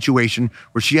part of a situation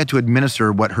where she had to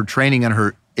administer what her training and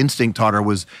her instinct taught her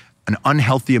was an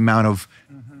unhealthy amount of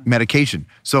medication.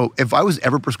 So if I was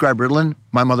ever prescribed Ritalin,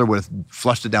 my mother would have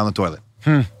flushed it down the toilet.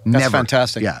 That's Never.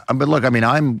 fantastic. Yeah, but look, I mean,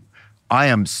 I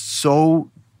am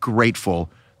so grateful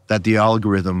that the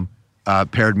algorithm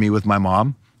paired me with my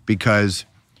mom, because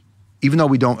even though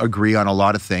we don't agree on a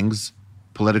lot of things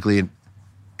politically and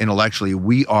intellectually,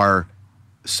 we are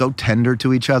so tender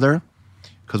to each other.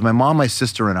 Because my mom, my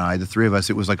sister, and I, the 3 of us,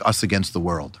 it was like us against the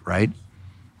world, right?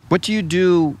 What do you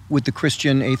do with the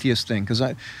Christian atheist thing? Because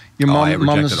your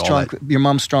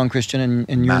mom's strong Christian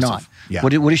and you're Massive. not. Yeah.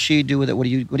 What does she do with it? What do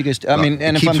you guys do? I mean,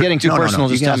 and if I'm getting too personal,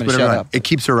 just tell me to shut up. It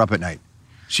keeps her up at night.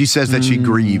 She says that she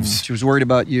grieves. She was worried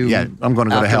about you. Yeah, I'm going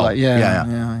to go to hell.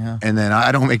 Yeah. And then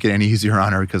I don't make it any easier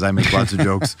on her because I make lots of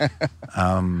jokes.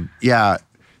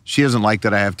 She doesn't like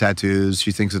that I have tattoos.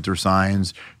 She thinks that they're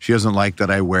signs. She doesn't like that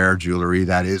I wear jewelry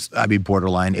that is,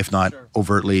 borderline, if not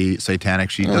overtly satanic.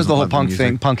 She doesn't. It was the whole love punk music.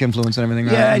 thing, punk influence and everything.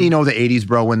 Yeah, right? and the 80s,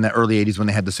 bro, the early 80s when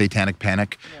they had the satanic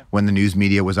panic, when the news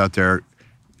media was out there,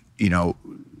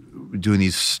 doing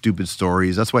these stupid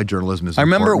stories. That's why journalism is I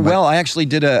remember, important. I actually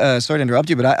did sorry to interrupt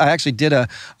you, but I actually did a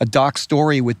doc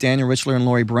story with Daniel Richler and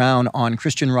Laurie Brown on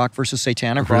Christian rock versus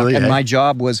satanic rock. Really, and eh? my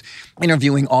job was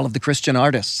interviewing all of the Christian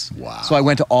artists. Wow. So I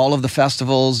went to all of the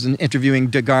festivals and interviewing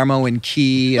DeGarmo and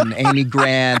Key and Amy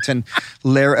Grant and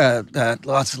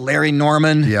Larry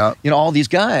Norman. Yeah. You know, all these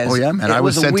guys. Oh, yeah, man. It I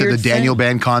was a sent to the weird Daniel thing.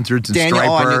 Band concerts and Daniel,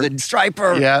 Stryper. I knew the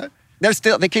Stryper. Yeah.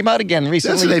 They came out again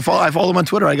recently. I follow them on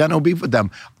Twitter. I got no beef with them.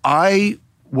 I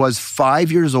was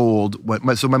 5 years old.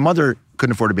 So my mother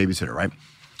couldn't afford a babysitter, right?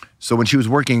 So when she was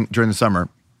working during the summer,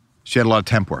 she had a lot of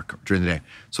temp work during the day.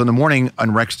 So in the morning on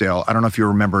Rexdale, I don't know if you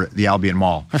remember the Albion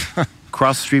Mall.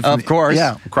 Across the street from Of course.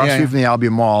 Yeah, across the street from the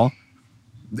Albion Mall.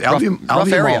 The Albion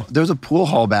area. Mall, there was a pool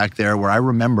hall back there where I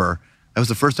remember that was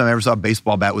the first time I ever saw a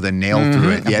baseball bat with a nail through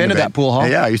it. I've been to that pool hall.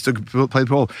 Yeah, I used to play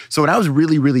pool. So when I was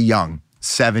really, really young,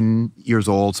 7 years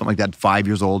old, something like that, 5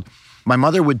 years old, my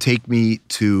mother would take me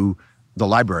to the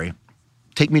library,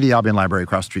 take me to the Albion Library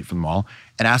across the street from the mall,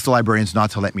 and ask the librarians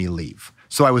not to let me leave.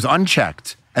 So I was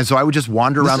unchecked, and so I would just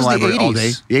wander around the library all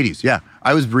day. The 80s, yeah.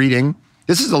 I was reading.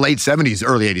 This is the late 70s,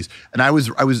 early 80s.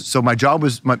 And so my job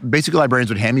was, basically librarians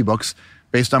would hand me books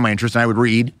based on my interest, and I would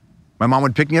read. My mom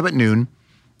would pick me up at noon,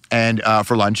 and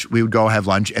for lunch, we would go have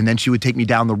lunch, and then she would take me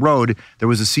down the road. There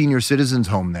was a senior citizens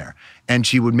home there, and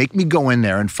she would make me go in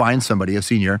there and find somebody, a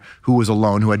senior, who was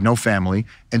alone, who had no family,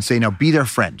 and say, now be their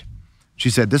friend. She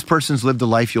said, this person's lived a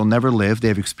life you'll never live. They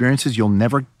have experiences you'll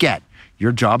never get.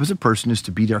 Your job as a person is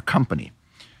to be their company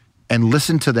and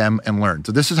listen to them and learn.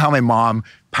 So this is how my mom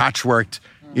patchworked,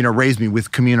 raised me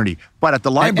with community. But at the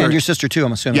library. And your sister too,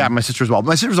 I'm assuming. Yeah, my sister as well.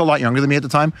 My sister was a lot younger than me at the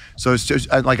time. So it's just,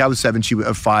 I was 7, she was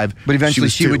 5. But eventually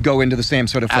she was 2. would go into the same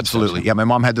sort of footsteps. Absolutely. Yeah, my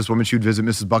mom had this woman, she would visit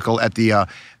Mrs. Buckle at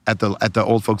the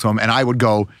old folks home, and I would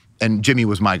go, and Jimmy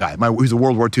was my guy. He was a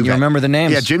World War II guy. You remember the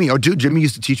names? Yeah, Jimmy. Oh, dude, Jimmy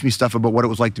used to teach me stuff about what it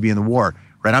was like to be in the war,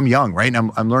 right? I'm young, right?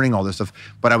 And I'm learning all this stuff,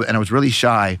 but I was really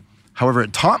shy. However,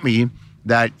 it taught me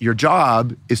that your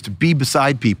job is to be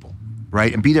beside people,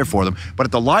 right? And be there for them. But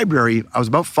at the library, I was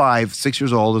about 5, 6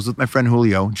 years old. I was with my friend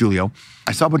Julio.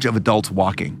 I saw a bunch of adults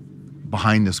walking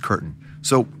behind this curtain.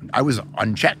 So I was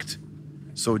unchecked.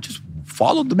 So it just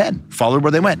followed the men, followed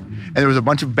where they went. And there was a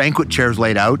bunch of banquet chairs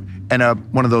laid out and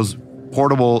one of those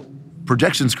portable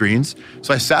projection screens.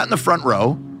 So I sat in the front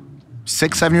row,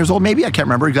 6, 7 years old, maybe, I can't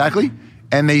remember exactly.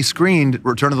 And they screened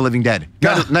Return of the Living Dead.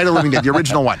 Night of the Living Dead, the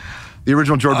original one. The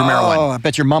original George Romero one. Oh, I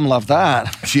bet your mom loved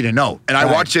that. She didn't know. And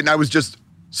I watched it and I was just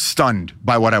stunned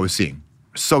by what I was seeing.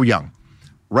 So young.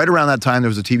 Right around that time, there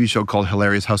was a TV show called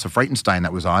Hilarious House of Frightenstein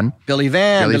that was on. Billy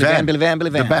Van.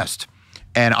 The best.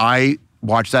 And I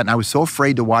watched that and I was so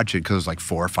afraid to watch it because it was like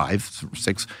 4, 5,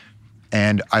 6.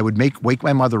 And I would wake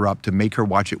my mother up to make her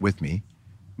watch it with me,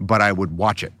 but I would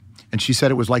watch it. And she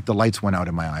said it was like the lights went out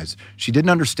in my eyes. She didn't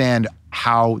understand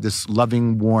how this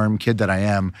loving, warm kid that I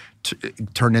am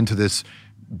turned into this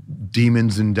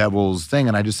demons and devils thing.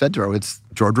 And I just said to her, it's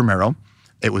George Romero,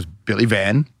 it was Billy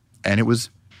Van, and it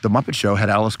was The Muppet Show had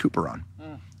Alice Cooper on.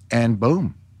 And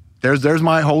boom. There's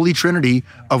my holy trinity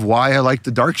of why I like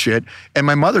the dark shit. And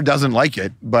my mother doesn't like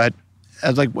it, but I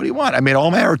was like, what do you want? I made all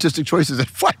my artistic choices at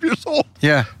 5 years old.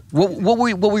 Yeah. What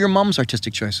were your mom's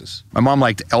artistic choices? My mom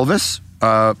liked Elvis,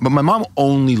 but my mom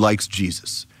only likes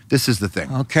Jesus. This is the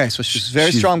thing. Okay, so she's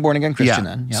very strong born-again Christian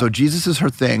then. Yeah. So Jesus is her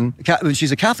thing.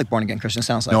 She's a Catholic born-again Christian,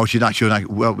 sounds like. No, she's not.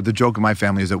 Well, the joke in my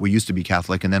family is that we used to be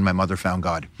Catholic and then my mother found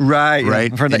God. Right.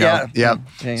 Right? I've heard that,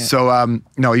 Yeah. So,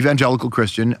 no, evangelical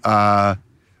Christian.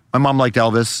 My mom liked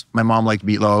Elvis. My mom liked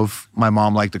Meatloaf. My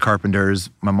mom liked the Carpenters.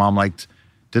 My mom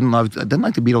didn't like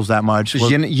the Beatles that much. So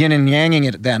yin and yanging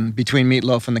it then between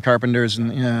Meatloaf and the Carpenters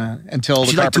and until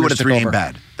the Carpenters took over. She liked 2 out of 3 Ain't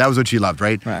Bad. That was what she loved,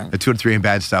 right? The 2 out of 3 Ain't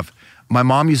Bad stuff. My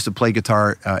mom used to play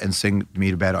guitar and sing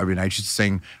me to bed every night. She used to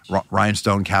sing Ryan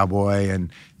Stone Cowboy,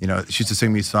 and she used to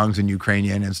sing me songs in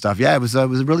Ukrainian and stuff. Yeah, it was a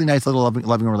really nice little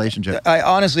loving relationship. I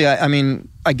honestly, I mean,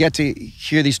 I get to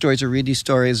hear these stories or read these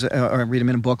stories or read them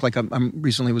in a book. Like I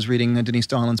recently was reading Denise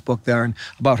Donlan's book there and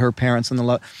about her parents and the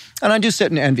love. And I do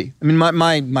sit in envy. I mean,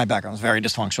 my background was very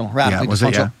dysfunctional, radically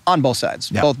dysfunctional on both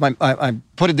sides. Yeah. Both I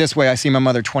put it this way: I see my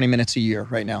mother 20 minutes a year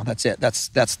right now. That's it. That's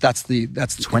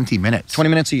 20 minutes. 20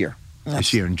 minutes a year. Is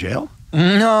she in jail?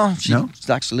 No, she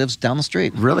actually lives down the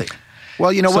street. Really?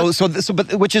 Well, you know what?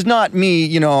 But which is not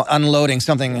me, unloading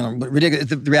something ridiculous.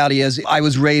 The reality is, I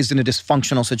was raised in a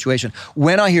dysfunctional situation.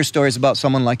 When I hear stories about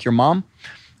someone like your mom,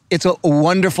 it's a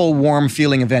wonderful, warm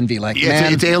feeling of envy. Like,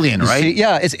 man, it's alien, right? See,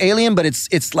 yeah, it's alien, but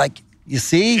it's like, you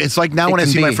see? It's like now when I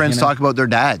see my friends talk about their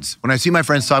dads. When I see my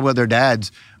friends talk about their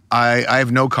dads, I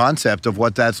have no concept of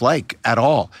what that's like at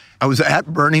all. I was at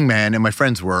Burning Man, and my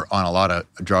friends were on a lot of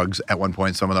drugs at one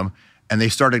point, some of them. And they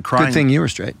started crying. Good thing you were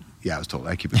straight. Yeah, I was told.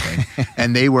 I keep it clean.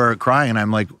 And they were crying, and I'm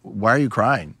like, why are you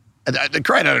crying? And they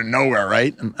cried out of nowhere,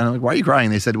 right? And I'm like, why are you crying?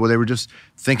 They said, well, they were just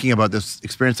thinking about this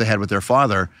experience they had with their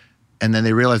father, and then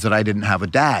they realized that I didn't have a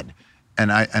dad.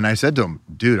 And I said to him,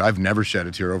 dude, I've never shed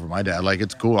a tear over my dad. Like,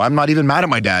 it's cool. I'm not even mad at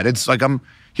my dad. It's like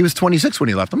he was 26 when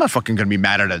he left. I'm not fucking going to be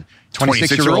mad at a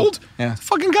 26-year-old. Yeah. The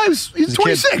fucking guy he's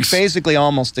 26. Kid, basically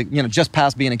almost, just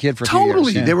past being a kid for a few years.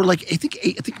 Totally. Yeah. They were like, I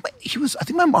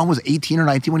think my mom was 18 or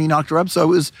 19 when he knocked her up. So it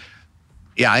was,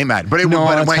 yeah, I ain't mad. But when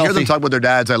I hear them talk about their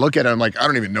dads, I look at it, I'm like, I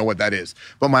don't even know what that is.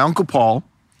 But my Uncle Paul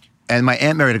and my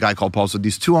aunt married a guy called Paul. So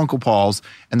these two Uncle Pauls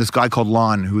and this guy called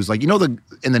Lon, who's like, in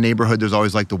the neighborhood, there's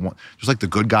always like the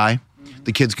good guy.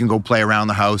 The kids can go play around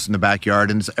the house in the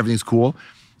backyard and everything's cool.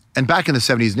 And back in the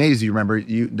 70s and 80s, you remember,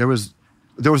 there was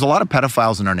a lot of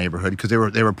pedophiles in our neighborhood because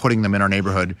they were putting them in our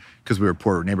neighborhood because we were a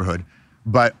poor neighborhood.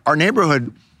 But our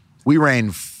neighborhood, we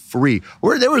ran free.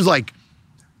 There was like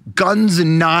guns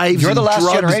and knives. You're the last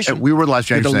drugs. generation. We were the last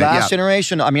generation. You're the last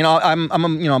generation. I mean, I'm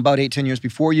about 8-10 years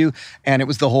before you, and it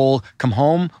was the whole come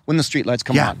home when the streetlights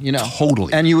come on.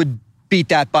 Totally. And you would beat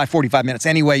that by 45 minutes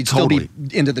anyway. You'd still be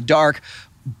into the dark.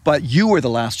 But you were the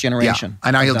last generation. Yeah.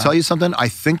 And I'll tell you something. I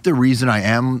think the reason I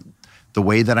am the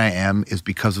way that I am is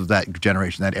because of that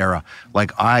generation, that era.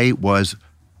 Like, I was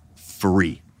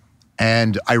free.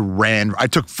 And I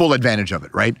took full advantage of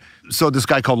it, right? So this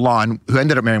guy called Lon, who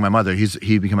ended up marrying my mother,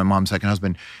 he became my mom's second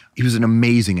husband. He was an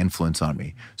amazing influence on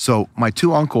me. So my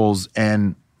two uncles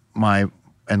and Lon.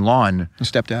 Your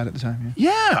stepdad at the time,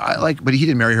 yeah. Yeah, but he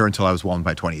didn't marry her until I was well in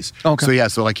my 20s. Okay. So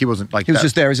he wasn't like he was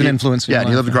just there as an influence. Yeah, and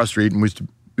he lived across the street, and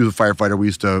he was a firefighter. We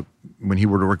used to, when he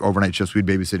would work overnight shifts, we'd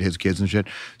babysit his kids and shit.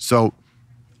 So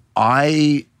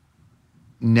I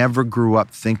never grew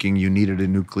up thinking you needed a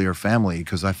nuclear family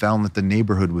because I found that the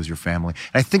neighborhood was your family.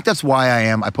 And I think that's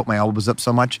why I put my elbows up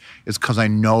so much, is because I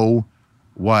know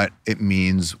what it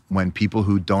means when people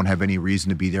who don't have any reason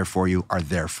to be there for you are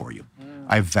there for you.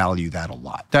 I value that a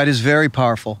lot. That is very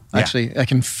powerful. Actually, I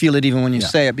can feel it even when you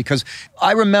say it, because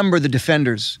I remember the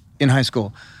Defenders in high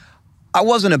school. I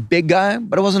wasn't a big guy,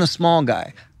 but I wasn't a small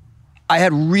guy. I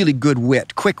had really good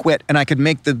wit, quick wit, and I could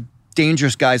make the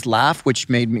dangerous guys laugh, which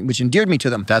endeared me to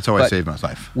them. That's how I saved my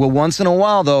life. Well, once in a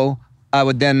while, though, I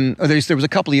would then, there was a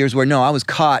couple of years where, I was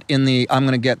caught in I'm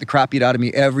going to get the crap beat out of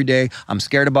me every day. I'm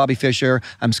scared of Bobby Fischer.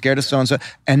 I'm scared of so-and-so.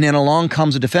 And then along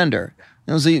comes a Defender.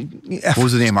 What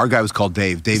was the name? Our guy was called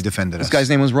Dave. Dave defended us. This guy's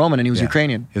name was Roman, and he was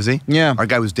Ukrainian. Is he? Yeah. Our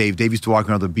guy was Dave. Dave used to walk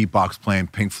around with the beatbox playing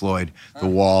Pink Floyd, The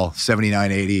Wall,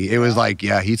 7980. It was like,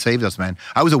 he saved us, man.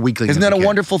 I was a weakling. Isn't that a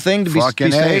wonderful thing to be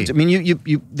saved? I mean,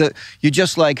 you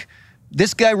just like,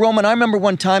 this guy Roman, I remember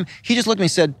one time, he just looked at me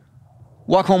and said,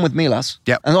 walk home with me, Les.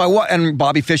 Yep. And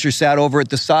Bobby Fischer sat over at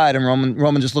the side, and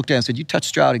Roman just looked at him and said, you touch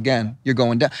Stroud again, you're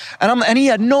going down. And he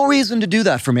had no reason to do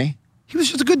that for me. He was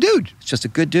just a good dude. Just a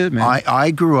good dude, man.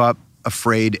 I grew up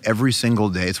afraid every single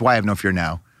day. It's why I have no fear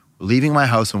now. Leaving my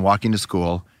house and walking to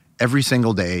school, every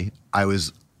single day, I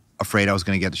was afraid I was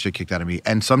going to get the shit kicked out of me.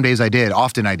 And some days I did.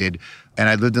 Often I did. And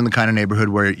I lived in the kind of neighborhood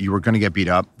where you were going to get beat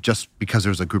up just because there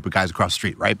was a group of guys across the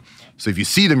street, right? So if you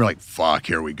see them, you're like, fuck,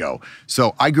 here we go.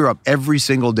 So I grew up every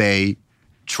single day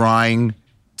trying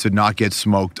to not get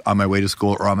smoked on my way to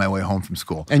school or on my way home from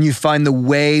school. And you find the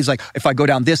ways, like if I go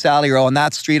down this alley or on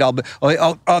that street,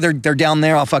 they're down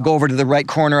there. If I go over to the right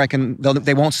corner,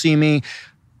 they won't see me.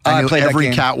 I knew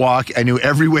every catwalk. I knew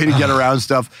every way to get around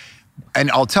stuff.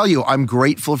 And I'll tell you, I'm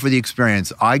grateful for the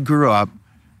experience. I grew up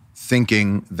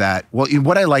thinking that,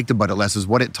 what I liked about it, Les, is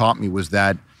what it taught me was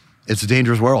that it's a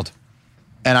dangerous world.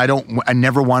 And I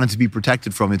never wanted to be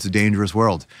protected from it's a dangerous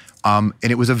world. And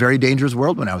it was a very dangerous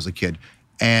world when I was a kid.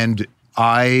 And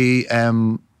I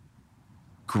am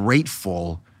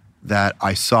grateful that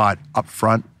I saw it up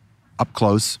front, up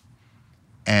close.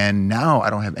 And now I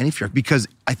don't have any fear, because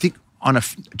I think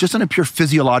just on a pure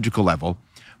physiological level,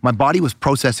 my body was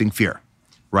processing fear,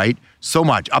 right? So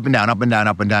much, up and down, up and down,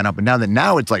 up and down, up and down, that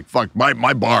now it's like, fuck,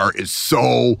 my bar is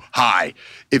so high.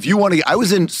 If you want to, I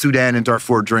was in Sudan and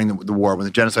Darfur during the war when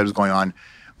the genocide was going on.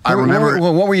 I remember.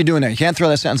 What were you doing there? You can't throw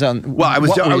that sentence out. Well, I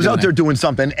was out there doing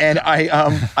something, and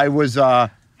I was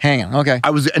hanging. Okay.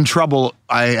 I was in trouble.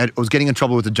 I was getting in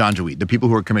trouble with the Janjaweed, the people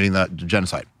who were committing the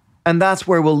genocide. And that's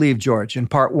where we'll leave George in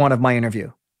part one of my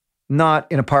interview. Not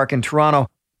in a park in Toronto,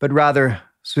 but rather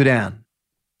Sudan.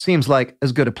 Seems like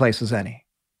as good a place as any.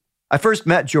 I first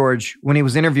met George when he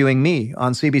was interviewing me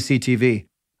on CBC TV.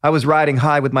 I was riding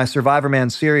high with my Survivor Man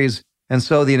series, and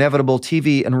so the inevitable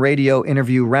TV and radio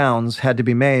interview rounds had to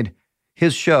be made,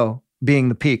 his show being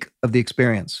the peak of the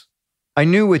experience. I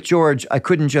knew with George I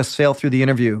couldn't just sail through the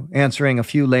interview, answering a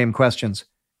few lame questions.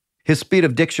 His speed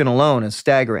of diction alone is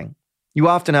staggering. You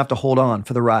often have to hold on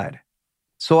for the ride.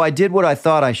 So I did what I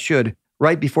thought I should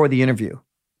right before the interview.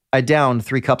 I downed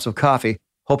 3 cups of coffee,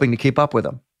 hoping to keep up with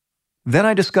him. Then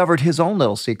I discovered his own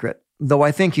little secret, though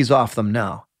I think he's off them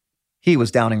now. He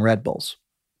was downing Red Bulls.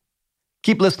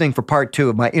 Keep listening for part 2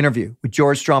 of my interview with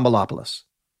George Stroumboulopoulos.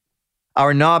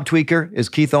 Our knob tweaker is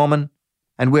Keith Oman,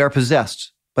 and we are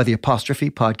possessed by the Apostrophe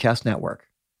Podcast Network.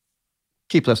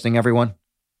 Keep listening, everyone.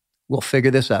 We'll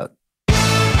figure this out.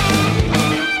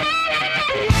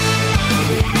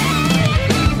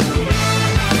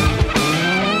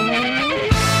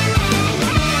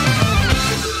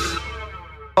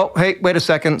 Oh, hey, wait a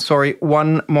second. Sorry,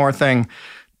 one more thing.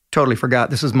 Totally forgot.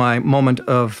 This is my moment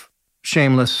of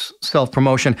shameless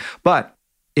self-promotion. But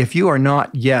if you are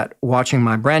not yet watching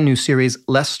my brand new series,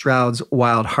 Les Stroud's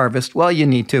Wild Harvest, well, you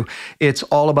need to. It's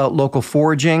all about local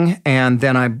foraging, and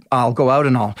then I'll go out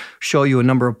and I'll show you a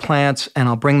number of plants, and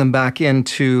I'll bring them back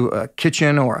into a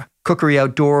kitchen or a cookery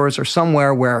outdoors or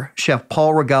somewhere where Chef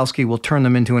Paul Rogalski will turn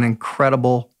them into an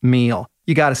incredible meal.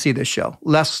 You got to see this show,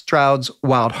 Les Stroud's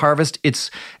Wild Harvest.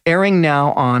 It's airing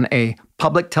now on a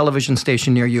public television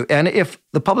station near you. And if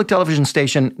the public television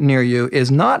station near you is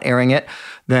not airing it,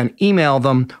 then email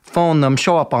them, phone them,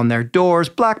 show up on their doors,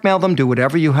 blackmail them, do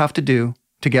whatever you have to do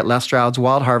to get Les Stroud's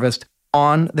Wild Harvest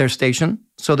on their station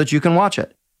so that you can watch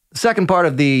it. The second part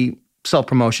of the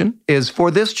self-promotion is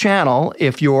for this channel,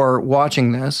 if you're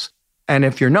watching this, and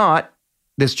if you're not,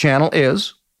 this channel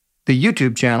is the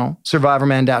YouTube channel,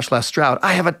 Survivorman-Les Stroud.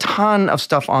 I have a ton of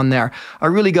stuff on there. I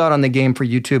really got on the game for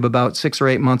YouTube about 6 or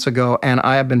 8 months ago, and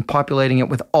I have been populating it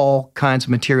with all kinds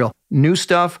of material. New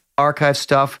stuff, archive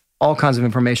stuff, all kinds of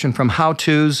information from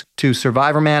how-tos to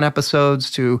Survivorman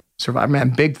episodes to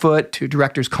Survivorman Bigfoot to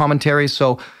director's commentaries.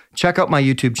 So check out my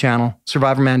YouTube channel,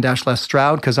 Survivorman-Les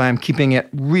Stroud, because I am keeping it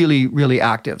really, really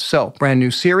active. So brand new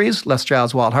series, Les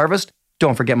Stroud's Wild Harvest.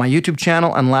 Don't forget my YouTube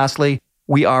channel. And lastly,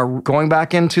 we are going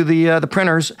back into the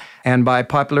printers, and by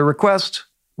popular request,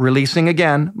 releasing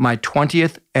again my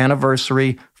 20th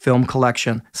anniversary film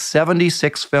collection.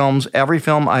 76 films, every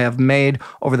film I have made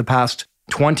over the past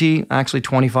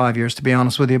 25 years, to be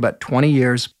honest with you, but 20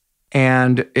 years.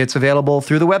 And it's available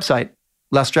through the website,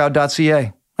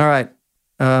 lesstroud.ca. All right.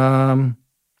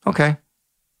 Okay.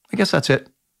 I guess that's it.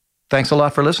 Thanks a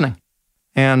lot for listening.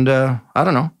 And I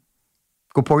don't know,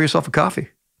 go pour yourself a coffee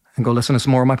and go listen to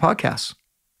some more of my podcasts,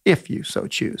 if you so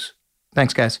choose.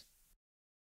 Thanks, guys.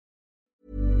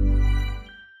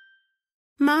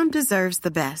 Mom deserves the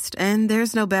best, and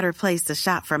there's no better place to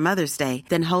shop for Mother's Day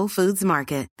than Whole Foods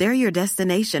Market. They're your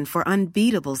destination for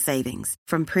unbeatable savings,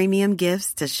 from premium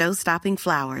gifts to show-stopping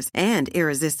flowers and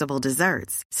irresistible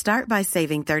desserts. Start by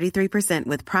saving 33%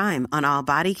 with Prime on all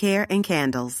body care and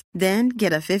candles. Then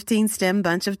get a 15-stem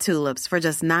bunch of tulips for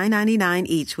just $9.99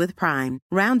 each with Prime.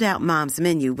 Round out Mom's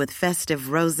menu with festive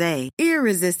rosé,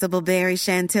 irresistible berry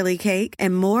chantilly cake,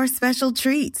 and more special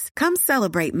treats. Come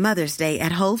celebrate Mother's Day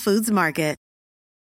at Whole Foods Market.